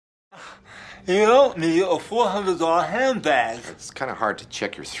You don't need a $400 handbag. It's kind of hard to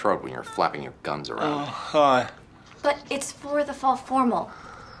check your throat when you're flapping your gums around. Oh, hi. But it's for the fall formal.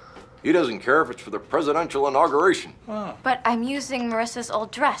 He doesn't care if it's for the presidential inauguration. Oh. But I'm using Marissa's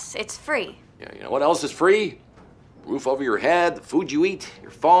old dress. It's free. Yeah, you know what else is free? Roof over your head, the food you eat,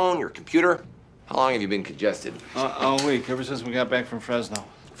 your phone, your computer. How long have you been congested? A week, ever since we got back from Fresno.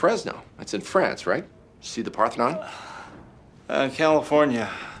 Fresno? That's in France, right? See the Parthenon? California.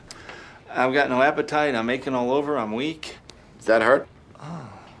 I've got no appetite, I'm aching all over, I'm weak. Does that hurt? Oh,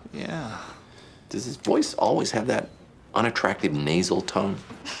 yeah. Does his voice always have that unattractive nasal tone?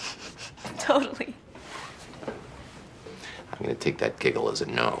 Totally. I'm gonna take that giggle as a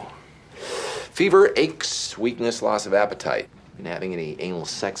no. Fever, aches, weakness, loss of appetite. Been having any anal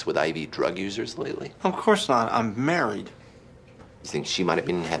sex with IV drug users lately? Of course not, I'm married. You think she might have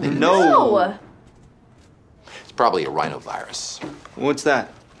been having... No! It's probably a rhinovirus. What's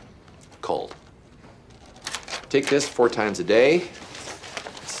that? Cold. Take this 4 times a day.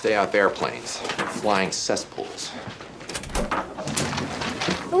 Stay off airplanes, flying cesspools.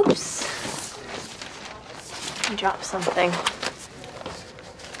 Oops. I dropped something.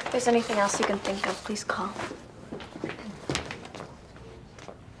 If there's anything else you can think of, please call.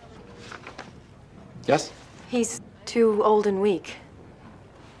 Yes? He's too old and weak.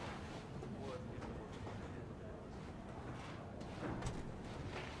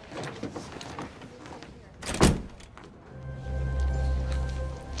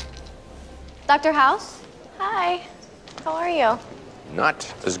 Dr. House? Hi. How are you?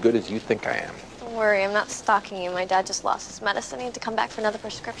 Not as good as you think I am. Don't worry, I'm not stalking you. My dad just lost his medicine. He had to come back for another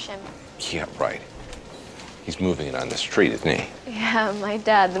prescription. Yeah, right. He's moving it on the street, isn't he? Yeah, my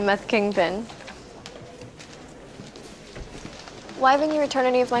dad, the meth kingpin. Why haven't you returned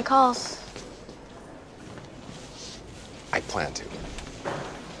any of my calls? I plan to.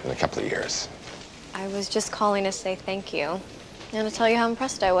 In a couple of years. I was just calling to say thank you. And to tell you how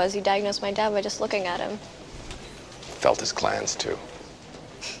impressed I was. You diagnosed my dad by just looking at him. Felt his glands, too.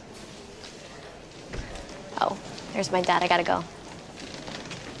 Oh, there's my dad. I gotta go.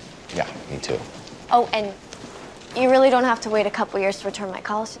 Yeah, me too. Oh, and you really don't have to wait a couple years to return my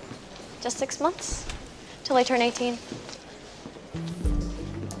calls. Just 6 months till I turn 18.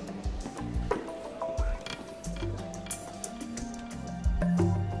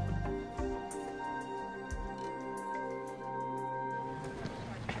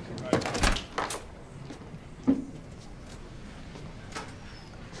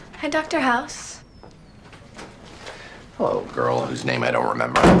 Hi, Dr. House. Hello, girl whose name I don't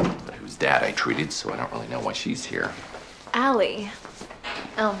remember, but whose dad I treated, so I don't really know why she's here. Allie.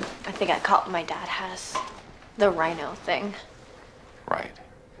 I think I caught what my dad has. The rhino thing. Right.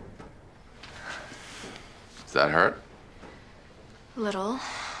 Does that hurt? Little.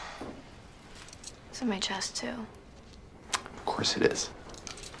 It's in my chest, too. Of course it is.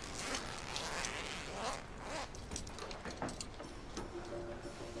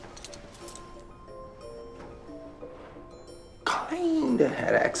 Kinda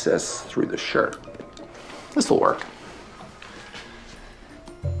had access through the shirt. This'll work.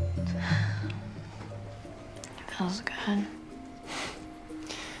 Feels good.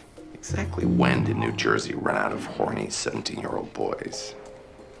 Exactly when did New Jersey run out of horny 17-year-old boys?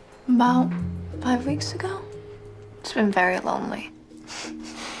 About 5 weeks ago. It's been very lonely.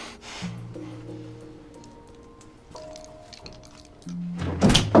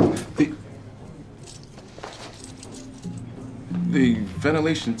 The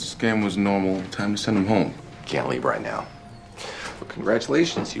ventilation scan was normal. Time to send him home. Can't leave right now. Well,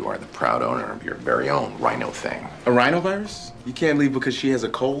 congratulations, you are the proud owner of your very own rhino thing. A rhinovirus? You can't leave because she has a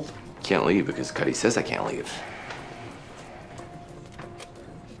cold? Can't leave because Cuddy says I can't leave.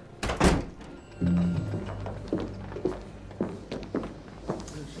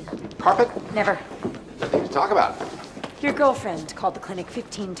 Carpet? Never. Nothing to talk about. Your girlfriend called the clinic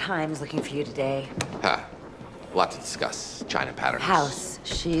 15 times looking for you today. Huh. A lot to discuss. China patterns. House.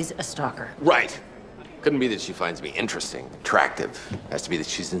 She's a stalker. Right. Couldn't be that she finds me interesting, attractive. Has to be that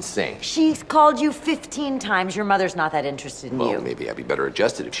she's insane. She's called you 15 times. Your mother's not that interested in Well, you. maybe I'd be better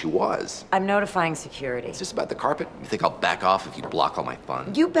adjusted if she was. I'm notifying security. Is this about the carpet? You think I'll back off if you block all my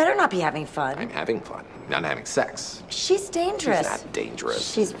fun? You better not be having fun. I'm having fun. Not having sex. She's dangerous. She's not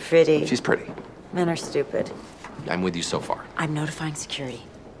dangerous. She's pretty. She's pretty. Men are stupid. I'm with you so far. I'm notifying security.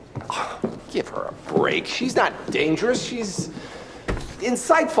 Oh, give her a break. She's not dangerous. She's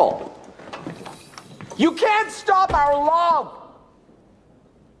insightful. You can't stop our love!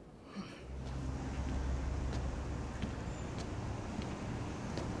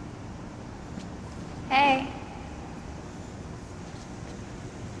 Hey.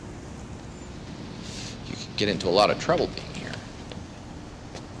 get into a lot of trouble being here.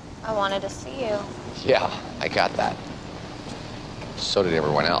 I wanted to see you. Yeah, I got that. So did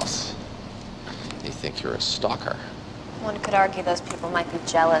everyone else. They think you're a stalker. One could argue those people might be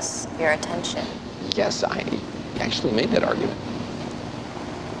jealous of your attention. Yes, I actually made that argument.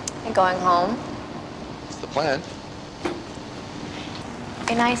 And going home? It's the plan.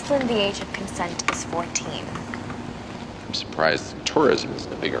 In Iceland, the age of consent is 14. I'm surprised tourism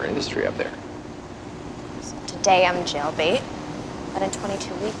isn't a bigger industry up there. So today I'm jailbait, but in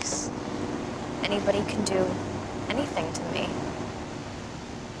 22 weeks, anybody can do anything to me.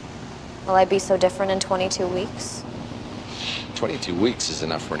 Will I be so different in 22 weeks? 22 weeks is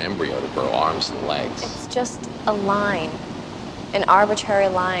enough for an embryo to grow arms and legs. It's just a line. An arbitrary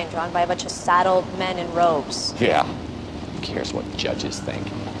line drawn by a bunch of saddled men in robes. Yeah. Who cares what judges think?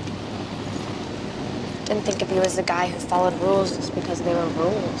 Didn't think of you as a guy who followed rules just because they were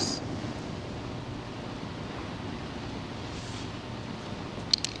rules.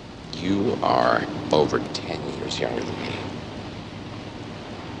 You are over 10 years younger than me.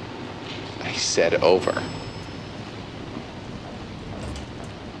 I said over.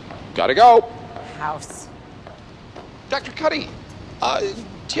 Gotta go. House. Dr. Cuddy,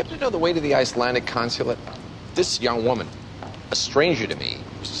 do you happen to know the way to the Icelandic consulate? This young woman, a stranger to me,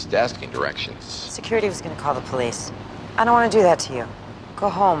 was just asking directions. Security was gonna call the police. I don't want to do that to you. Go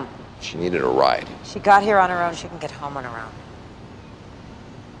home. She needed a ride. She got here on her own. She can get home on her own.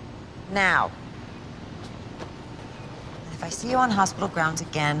 Now. And if I see you on hospital grounds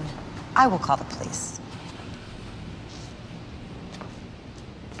again, I will call the police.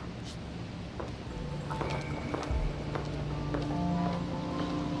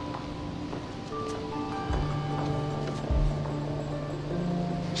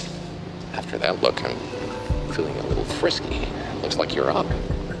 After that look, I'm feeling a little frisky. Looks like you're up.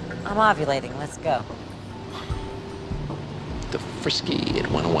 I'm ovulating. Let's go. The frisky, it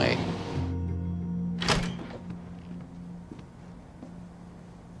went away.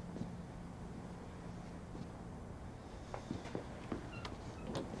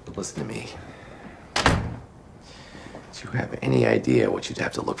 Listen to me. Do you have any idea what you'd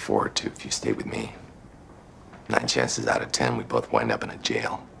have to look forward to if you stayed with me? 9 chances out of 10, we both wind up in a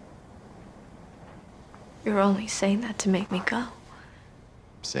jail. You're only saying that to make me go. I'm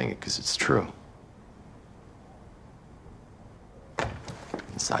saying it because it's true.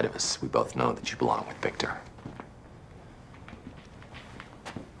 Inside of us, we both know that you belong with Victor.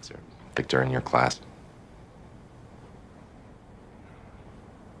 Is there Victor in your class?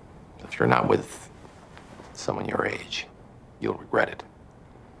 If you're not with someone your age, you'll regret it.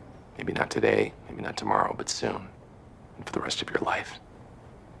 Maybe not today, maybe not tomorrow, but soon. And for the rest of your life.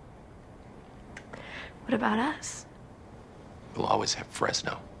 What about us? We'll always have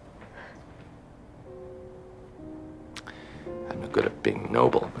Fresno. I'm no good at being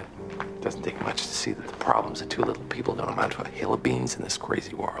noble, but it doesn't take much to see that the problems of 2 little people don't amount to a hill of beans in this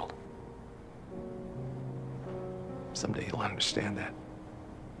crazy world. Someday you'll understand that.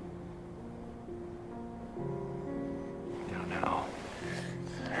 You know, now,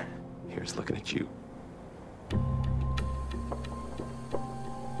 here's looking at you.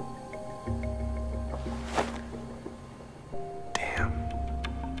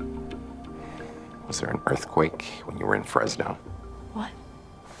 Was there an earthquake when you were in Fresno? What?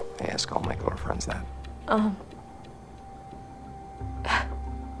 I ask all my girlfriends that.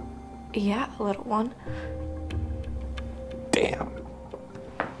 Yeah, a little one. Damn.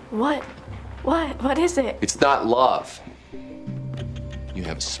 What? What is it? It's not love. You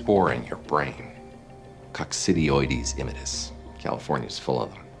have a spore in your brain. Coccidioides immitis. California's full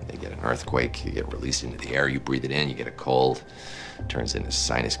of them. They get an earthquake, you get released into the air, you breathe it in, you get a cold. Turns into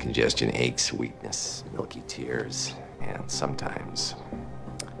sinus congestion, aches, weakness, milky tears, and sometimes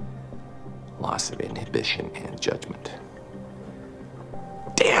loss of inhibition and judgment.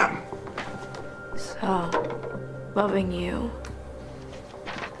 Damn! So, loving you,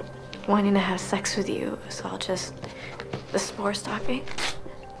 wanting to have sex with you is all just the spore stalking?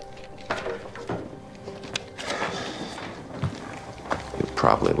 You'll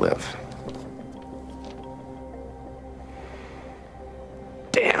probably live.